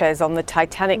deck chairs on the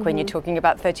Titanic when you're talking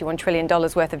about $31 trillion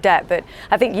worth of debt. But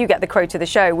I think you get the quote of the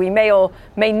show. We may or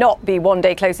may not be one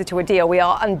day closer to a deal. We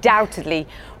are undoubtedly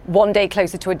one day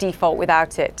closer to a default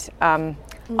without it.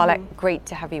 Alec, great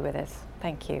to have you with us.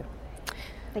 Thank you.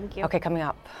 Thank you. OK, coming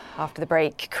up after the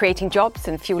break, creating jobs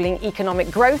and fueling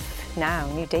economic growth. Now,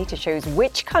 new data shows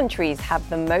which countries have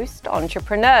the most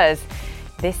entrepreneurs.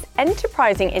 This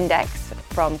enterprising index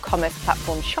from commerce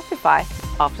platform Shopify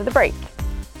after the break.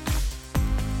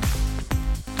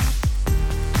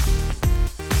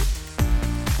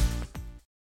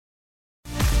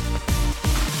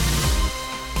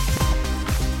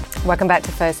 Welcome back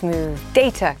to First Move.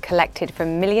 Data collected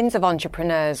from millions of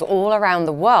entrepreneurs all around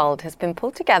the world has been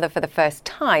pulled together for the first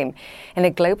time in a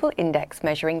global index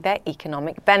measuring their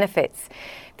economic benefits.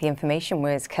 The information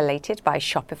was collated by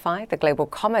Shopify, the global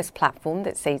commerce platform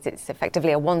that says it's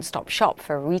effectively a one-stop shop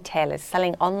for retailers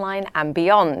selling online and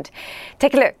beyond.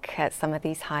 Take a look at some of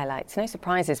these highlights. No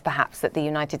surprises, perhaps, that the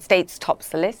United States tops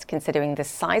the list, considering the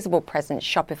sizable presence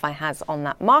Shopify has on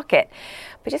that market.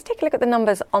 But just take a look at the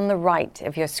numbers on the right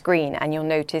of your screen, and you'll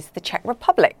notice the Czech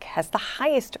Republic has the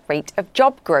highest rate of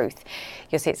job growth.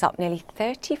 You'll see it's up nearly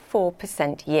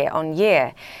 34% year on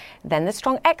year. Then the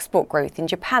strong export growth in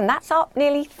Japan, that's up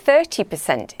nearly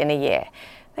 30% in a year.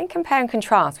 Then compare and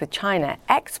contrast with China.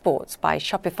 Exports by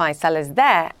Shopify sellers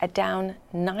there are down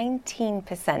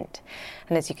 19%.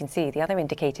 And as you can see, the other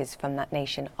indicators from that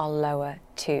nation are lower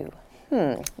too.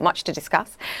 Much to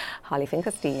discuss. Harley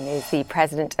Finkelstein is the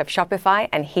president of Shopify,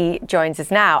 and he joins us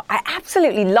now. I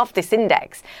absolutely love this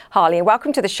index, Harley, and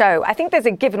welcome to the show. I think there's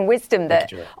a given wisdom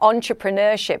that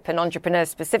entrepreneurship and entrepreneurs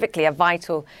specifically are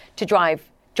vital to drive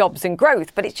jobs and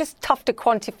growth, but it's just tough to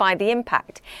quantify the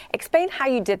impact. Explain how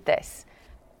you did this.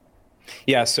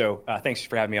 Yeah, so thanks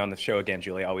for having me on the show again,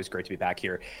 Julia. Always great to be back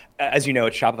here. As you know,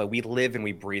 at Shopify, we live and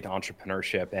we breathe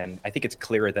entrepreneurship. And I think it's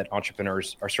clear that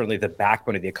entrepreneurs are certainly the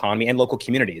backbone of the economy and local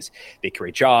communities. They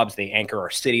create jobs, they anchor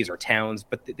our cities, our towns,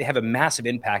 but they have a massive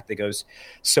impact that goes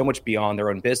so much beyond their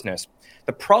own business.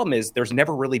 The problem is there's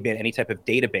never really been any type of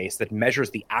database that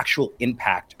measures the actual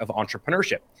impact of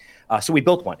entrepreneurship. So we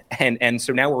built one. And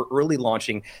so now we're early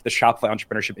launching the Shopify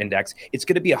Entrepreneurship Index. It's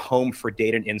going to be a home for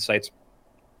data and insights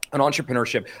on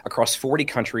entrepreneurship across 40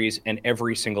 countries and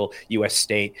every single U.S.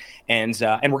 state. And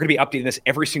we're going to be updating this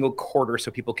every single quarter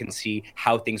so people can see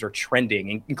how things are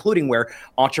trending, including where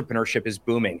entrepreneurship is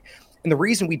booming. And the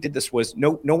reason we did this was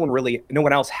no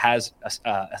one else has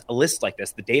a list like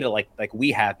this, the data like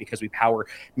we have, because we power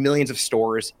millions of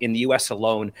stores in the U.S.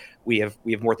 alone. We have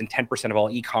more than 10% of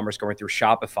all e-commerce going through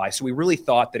Shopify. So we really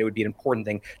thought that it would be an important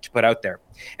thing to put out there.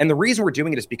 And the reason we're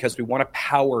doing it is because we want to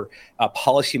power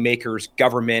policymakers,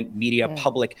 government, media,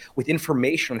 public with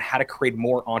information on how to create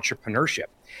more entrepreneurship.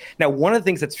 Now, one of the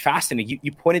things that's fascinating,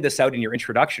 you pointed this out in your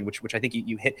introduction, which I think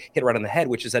you hit right on the head,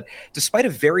 which is that despite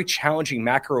a very challenging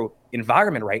macro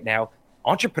environment right now,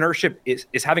 entrepreneurship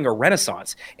is having a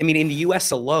renaissance. I mean, in the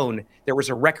U.S. alone, there was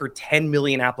a record 10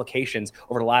 million applications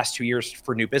over the last 2 years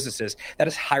for new businesses. That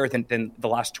is higher than the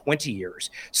last 20 years.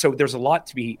 So there's a lot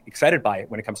to be excited by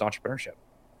when it comes to entrepreneurship.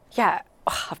 Yeah,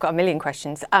 I've got a million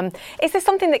questions. Is there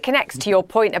something that connects to your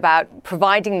point about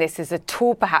providing this as a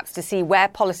tool, perhaps, to see where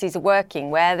policies are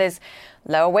working, where there's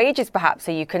lower wages, perhaps,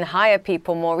 so you can hire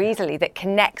people more easily, that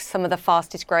connects some of the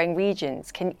fastest growing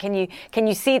regions? Can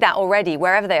you see that already,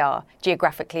 wherever they are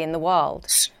geographically in the world?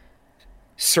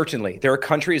 Certainly. There are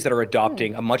countries that are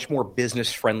adopting a much more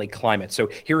business-friendly climate. So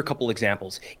here are a couple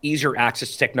examples. Easier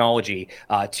access to technology,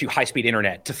 to high-speed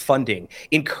internet, to funding,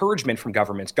 encouragement from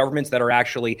governments that are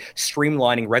actually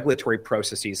streamlining regulatory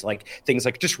processes, like things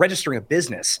like just registering a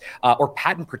business, or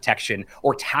patent protection,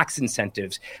 or tax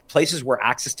incentives, places where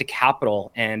access to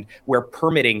capital and where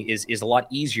permitting is a lot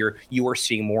easier. You are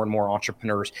seeing more and more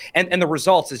entrepreneurs. And the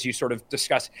results, as you sort of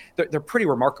discussed, they're pretty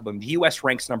remarkable. The U.S.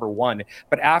 ranks number one,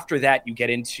 but after that, you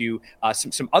get into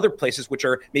some other places which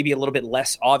are maybe a little bit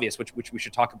less obvious, which we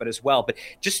should talk about as well. But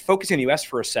just focusing on the U.S.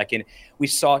 for a second, we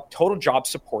saw total jobs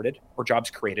supported or jobs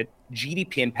created,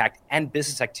 GDP impact, and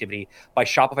business activity by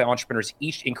Shopify entrepreneurs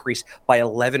each increased by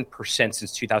 11%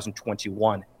 since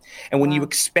 2021. And when you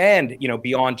expand,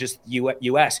 beyond just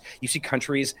U.S., you see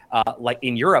countries like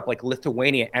in Europe, like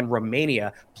Lithuania and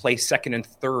Romania, place second and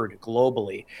third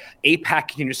globally. APAC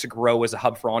continues to grow as a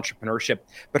hub for entrepreneurship,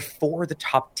 but 4 of the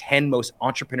top 10 most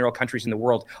entrepreneurial countries in the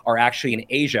world are actually in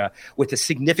Asia, with a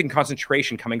significant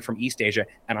concentration coming from East Asia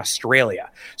and Australia.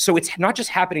 So it's not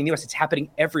just happening in the U.S., it's happening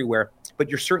everywhere, but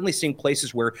you're certainly seeing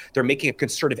places where they're making a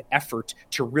concerted effort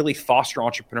to really foster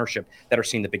entrepreneurship that are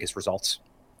seeing the biggest results.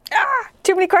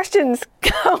 Too many questions.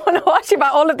 I want to ask you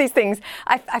about all of these things.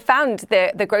 I found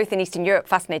the growth in Eastern Europe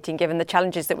fascinating, given the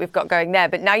challenges that we've got going there.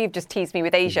 But now you've just teased me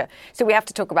with Asia. So we have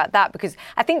to talk about that, because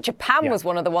I think Japan was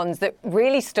one of the ones that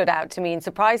really stood out to me and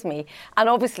surprised me. And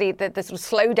obviously the sort of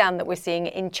slowdown that we're seeing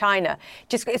in China.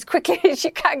 Just as quickly as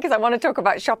you can, because I want to talk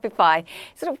about Shopify.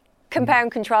 Sort of compare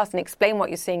and contrast and explain what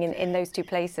you're seeing in those two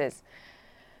places.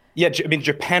 Yeah, I mean,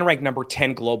 Japan ranked number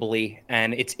 10 globally,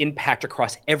 and its impact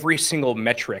across every single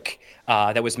metric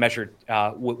that was measured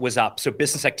was up. So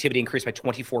business activity increased by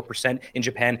 24% in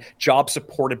Japan. Jobs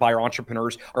supported by our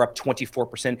entrepreneurs are up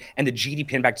 24%, and the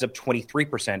GDP impact is up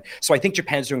 23%. So I think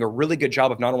Japan's doing a really good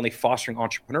job of not only fostering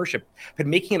entrepreneurship, but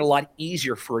making it a lot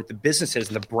easier for the businesses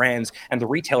and the brands and the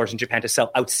retailers in Japan to sell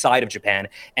outside of Japan.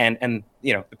 And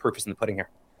the proof is in the pudding here.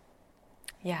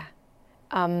 Yeah.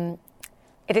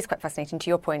 It is quite fascinating, to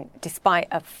your point, despite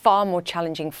a far more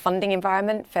challenging funding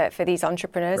environment for these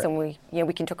entrepreneurs. Right. And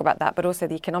we can talk about that, but also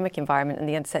the economic environment and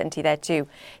the uncertainty there too.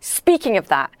 Speaking of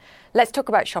that, let's talk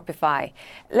about Shopify.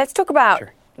 Let's talk about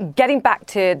getting back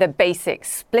to the basics,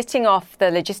 splitting off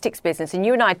the logistics business. And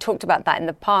you and I talked about that in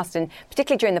the past, and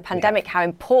particularly during the pandemic, how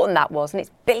important that was. And it's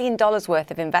 $1 billion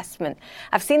worth of investment.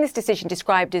 I've seen this decision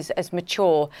described as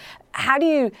mature. How do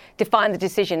you define the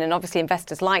decision? And obviously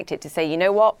investors liked it, to say, you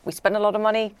know what, we spent a lot of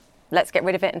money, let's get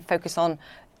rid of it and focus on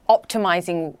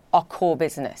optimizing our core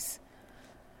business.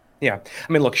 Yeah.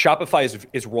 I mean, look, Shopify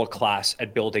is world-class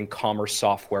at building commerce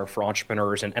software for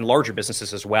entrepreneurs and larger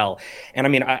businesses as well. And I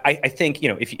mean, I think,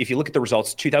 if you look at the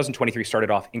results, 2023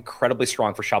 started off incredibly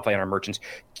strong for Shopify and our merchants.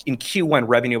 In Q1,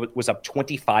 revenue was up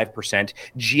 25%.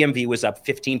 GMV was up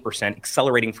 15%,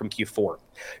 accelerating from Q4.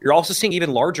 You're also seeing even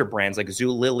larger brands like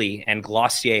Zulily and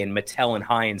Glossier and Mattel and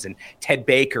Heinz and Ted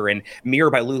Baker and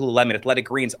Mirror by Lululemon, Athletic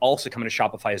Greens also coming to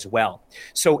Shopify as well.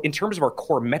 So in terms of our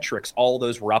core metrics, all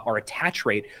those were up. Our attach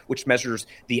rate, which measures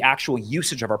the actual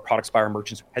usage of our products by our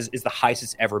merchants, is the highest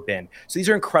it's ever been. So these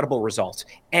are incredible results.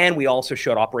 And we also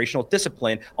showed operational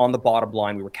discipline on the bottom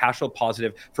line. We were cash flow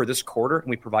positive for this quarter, and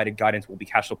we provided guidance we'll be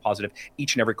cash flow positive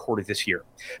each and every quarter this year.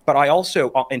 But I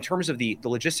also, in terms of the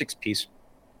logistics piece,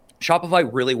 Shopify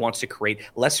really wants to create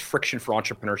less friction for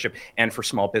entrepreneurship and for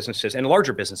small businesses and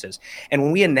larger businesses. And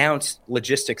when we announced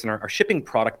logistics and our shipping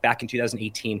product back in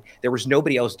 2018, there was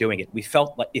nobody else doing it. We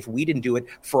felt like if we didn't do it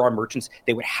for our merchants,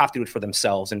 they would have to do it for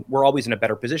themselves. And we're always in a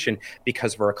better position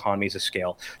because of our economies of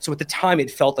scale. So at the time,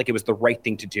 it felt like it was the right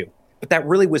thing to do. But that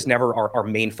really was never our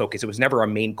main focus. It was never our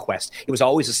main quest. It was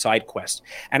always a side quest.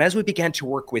 And as we began to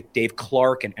work with Dave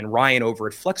Clark and Ryan over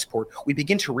at Flexport, we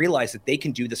began to realize that they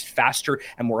can do this faster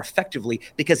and more effectively,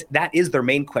 because that is their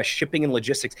main quest. Shipping and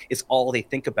logistics is all they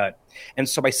think about. And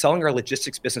so by selling our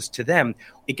logistics business to them,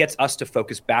 it gets us to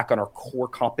focus back on our core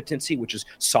competency, which is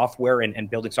software and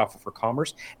building software for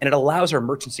commerce. And it allows our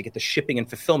merchants to get the shipping and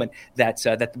fulfillment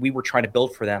that we were trying to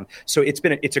build for them. So it's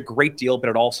a great deal,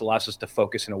 but it also allows us to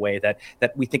focus in a way that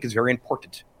we think is very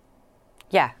important.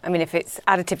 Yeah, I mean, if it's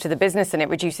additive to the business and it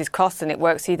reduces costs and it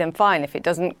works for you, then fine. If it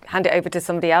doesn't, hand it over to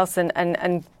somebody else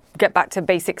and get back to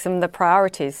basics and the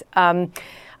priorities.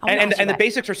 And the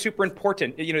basics are super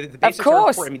important. The basics are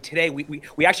important. I mean, today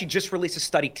we actually just released a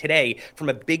study today from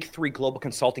a big 3 global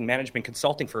management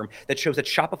consulting firm that shows that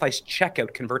Shopify's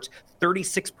checkout converts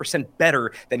 36%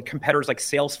 better than competitors like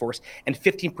Salesforce and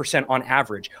 15% on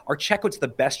average. Our checkout's the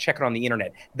best checkout on the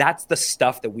internet. That's the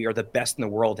stuff that we are the best in the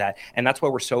world at, and that's why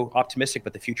we're so optimistic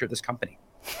about the future of this company.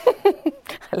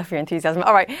 I love your enthusiasm.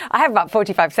 All right, I have about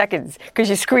 45 seconds because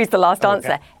you squeezed the last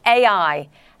answer. AI.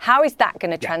 How is that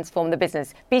going to transform the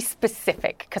business? Be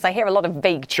specific, because I hear a lot of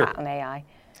vague chat on AI.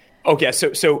 Okay,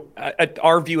 so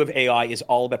our view of AI is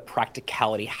all about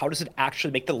practicality. How does it actually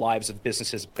make the lives of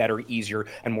businesses better, easier,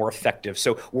 and more effective?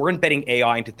 So we're embedding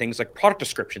AI into things like product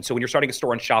description. So when you're starting a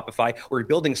store on Shopify or you're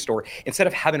building a store, instead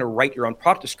of having to write your own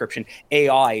product description,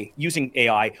 using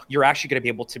AI, you're actually going to be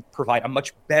able to provide a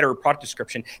much better product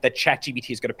description that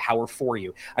ChatGPT is going to power for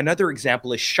you. Another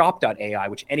example is Shop.ai,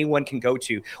 which anyone can go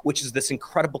to, which is this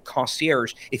incredible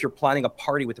concierge. If you're planning a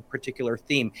party with a particular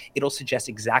theme, it'll suggest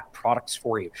exact products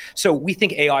for you. So we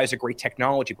think AI is a great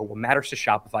technology, but what matters to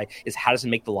Shopify is how does it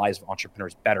make the lives of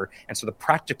entrepreneurs better? And so the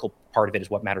practical part of it is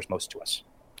what matters most to us.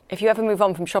 If you ever move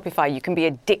on from Shopify, you can be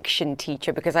a diction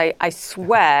teacher, because I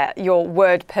swear your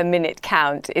word per minute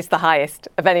count is the highest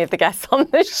of any of the guests on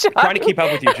the show. Trying to keep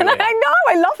up with you, Julia. I know,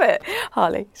 I love it.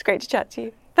 Harley, it's great to chat to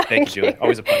you. Thank you, Julia.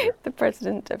 Always a pleasure. The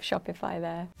president of Shopify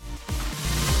there.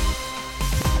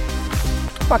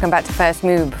 Welcome back to First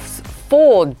Moves.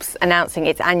 Forbes announcing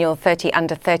its annual 30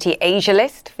 Under 30 Asia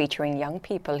list, featuring young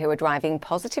people who are driving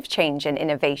positive change and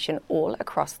innovation all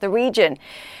across the region.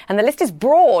 And the list is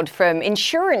broad, from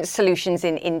insurance solutions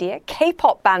in India,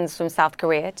 K-pop bands from South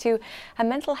Korea, to a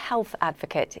mental health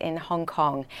advocate in Hong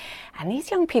Kong. And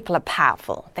these young people are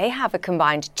powerful. They have a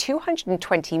combined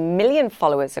 220 million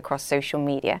followers across social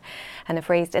media and have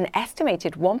raised an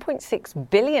estimated $1.6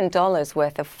 billion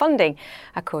worth of funding,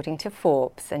 according to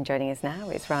Forbes. And joining us now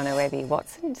is Rana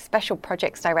Watson, Special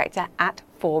Projects Director at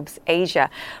Forbes Asia.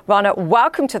 Rana,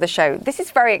 welcome to the show. This is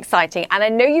very exciting, and I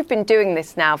know you've been doing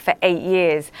this now for 8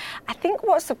 years. I think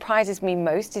what surprises me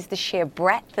most is the sheer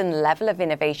breadth and level of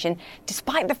innovation,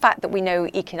 despite the fact that we know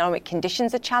economic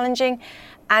conditions are challenging,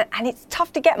 and it's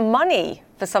tough to get money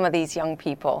for some of these young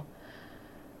people.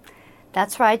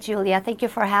 That's right, Julia. Thank you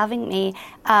for having me.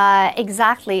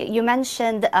 Exactly. You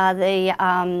mentioned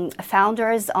the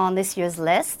founders on this year's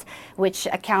list, which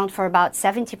account for about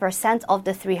 70% of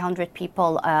the 300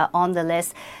 people on the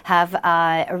list, have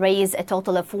raised a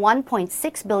total of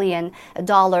 $1.6 billion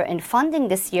in funding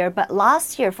this year. But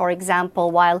last year, for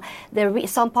example, while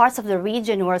some parts of the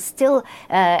region were still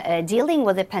dealing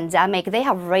with the pandemic, they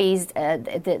have raised,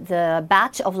 the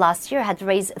batch of last year had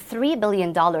raised $3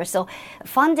 billion. So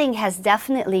funding has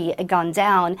definitely gone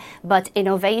down, but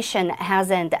innovation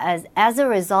hasn't. As a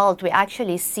result, we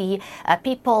actually see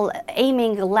people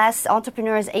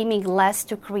entrepreneurs aiming less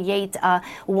to create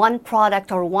one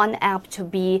product or one app to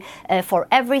be for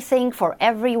everything, for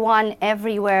everyone,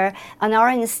 everywhere, and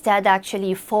are instead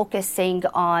actually focusing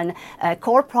on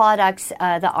core products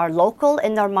that are local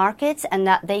in their markets and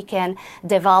that they can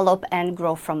develop and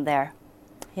grow from there.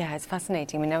 Yeah, it's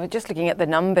fascinating. I mean, I was just looking at the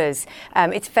numbers.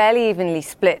 It's fairly evenly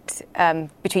split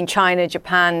between China,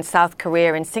 Japan, South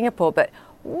Korea, and Singapore, but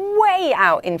way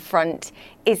out in front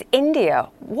is India.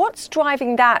 What's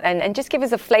driving that? And just give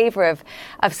us a flavour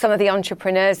of some of the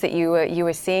entrepreneurs that you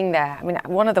were seeing there. I mean,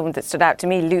 one of the ones that stood out to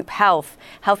me, Loop Health,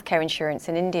 healthcare insurance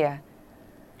in India.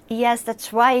 Yes,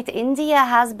 that's right. India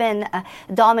has been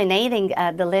dominating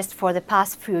the list for the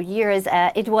past few years.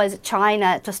 It was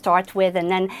China to start with,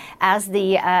 and then as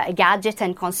the gadget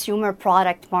and consumer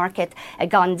product market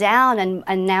gone down,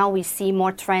 and now we see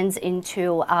more trends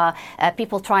into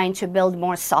people trying to build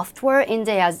more software.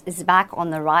 India is back on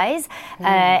the rise,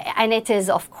 and it is,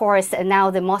 of course,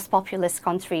 now the most populous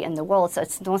country in the world, so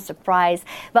it's no surprise.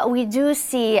 But we do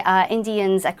see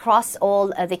Indians across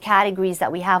all the categories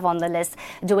that we have on the list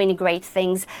doing great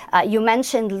things. You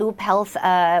mentioned Loop Health,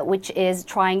 which is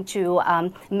trying to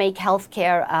make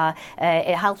healthcare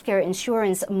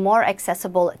insurance more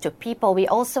accessible to people. We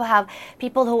also have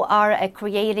people who are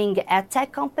creating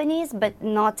tech companies, but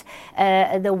not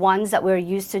the ones that we're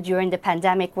used to during the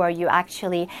pandemic, where you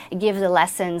actually give the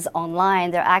lessons online.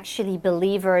 They're actually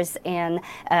believers in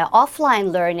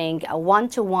offline learning,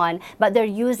 one-to-one, but they're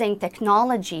using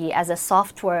technology as a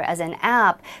software, as an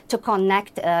app, to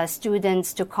connect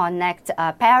students, to connect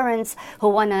parents who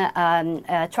want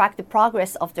to track the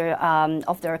progress of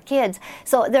their kids.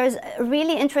 So there's a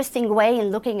really interesting way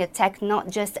in looking at tech, not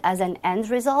just as an end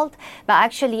result, but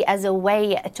actually as a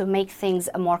way to make things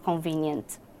more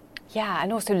convenient. Yeah,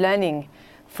 and also learning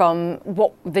from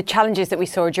what the challenges that we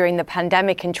saw during the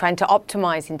pandemic and trying to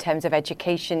optimize in terms of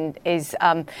education is,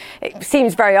 it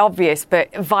seems very obvious,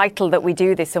 but vital that we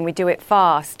do this and we do it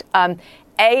fast.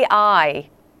 AI,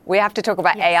 we have to talk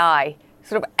about AI.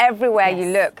 Sort of everywhere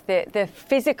you look, the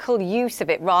physical use of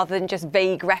it rather than just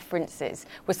vague references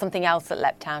was something else that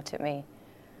leapt out at me.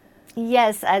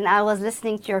 Yes, and I was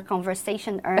listening to your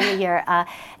conversation earlier.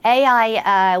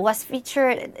 AI was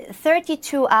featured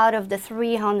 32 out of the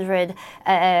 300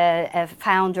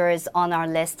 founders on our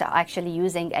list are actually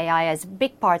using AI as a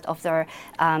big part of their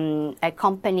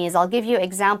companies. I'll give you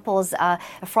examples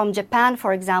from Japan,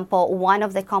 for example. One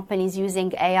of the companies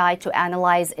using AI to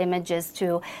analyze images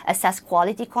to assess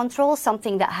quality control,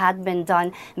 something that had been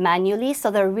done manually.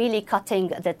 So they're really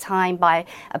cutting the time by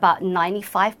about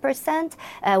 95%.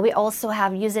 We also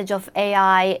have usage of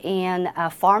AI in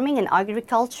farming and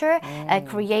agriculture,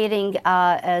 creating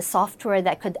software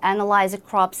that could analyze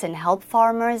crops and help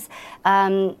farmers.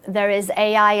 There is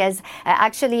AI as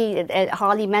actually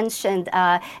Harley mentioned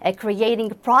creating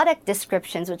product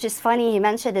descriptions, which is funny he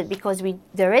mentioned it because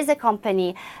there is a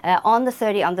company on the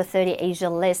 30 under 30 Asia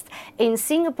list in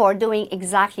Singapore doing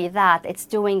exactly that. It's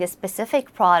doing a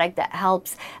specific product that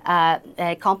helps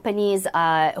companies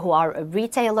who are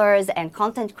retailers and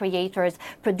content creators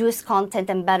produce content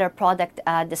and better product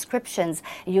descriptions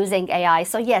using AI.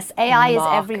 So yes, AI is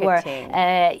everywhere.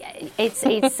 It's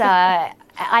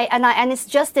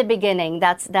just the beginning.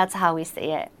 That's how we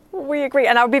see it. We agree.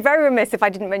 And I would be very remiss if I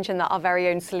didn't mention that our very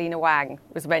own Selena Wang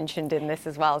was mentioned in this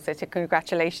as well. So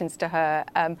congratulations to her.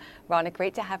 Rana,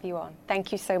 great to have you on.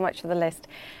 Thank you so much for the list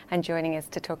and joining us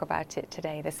to talk about it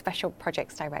today. The Special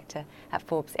Projects Director at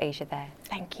Forbes Asia there.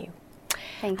 Thank you.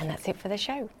 Thank you. And that's it for the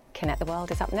show. Connect the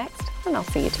World is up next, and I'll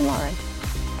see you tomorrow.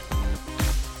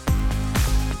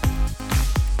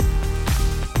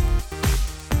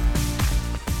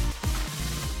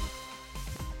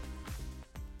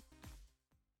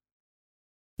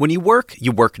 When you work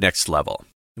next level.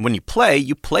 And when you play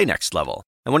next level.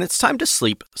 And when it's time to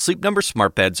sleep, Sleep Number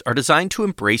smart beds are designed to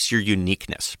embrace your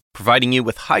uniqueness, providing you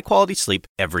with high-quality sleep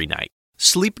every night.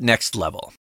 Sleep next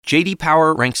level. J.D.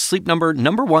 Power ranks Sleep Number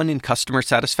 #1 in customer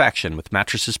satisfaction with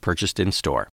mattresses purchased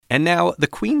in-store. And now, the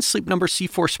Queen Sleep Number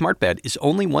C4 smart bed is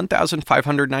only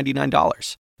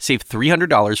 $1,599. Save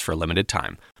 $300 for a limited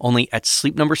time, only at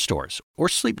Sleep Number stores or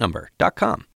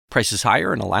sleepnumber.com. Prices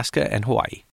higher in Alaska and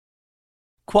Hawaii.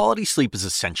 Quality sleep is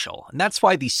essential, and that's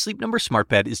why the Sleep Number smart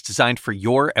bed is designed for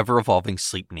your ever-evolving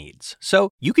sleep needs. So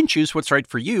you can choose what's right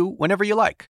for you whenever you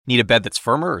like. Need a bed that's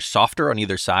firmer or softer on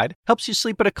either side? Helps you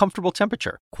sleep at a comfortable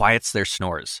temperature. Quiets their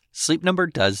snores. Sleep Number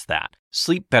does that.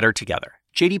 Sleep better together.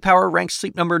 J.D. Power ranks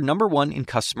Sleep Number #1 in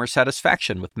customer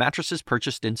satisfaction with mattresses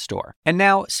purchased in-store. And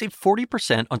now, save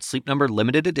 40% on Sleep Number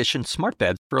limited edition smart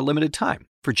beds for a limited time.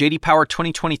 For J.D. Power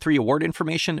 2023 award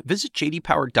information, visit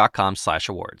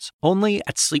jdpower.com/awards. Only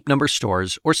at Sleep Number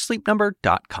stores or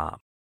sleepnumber.com.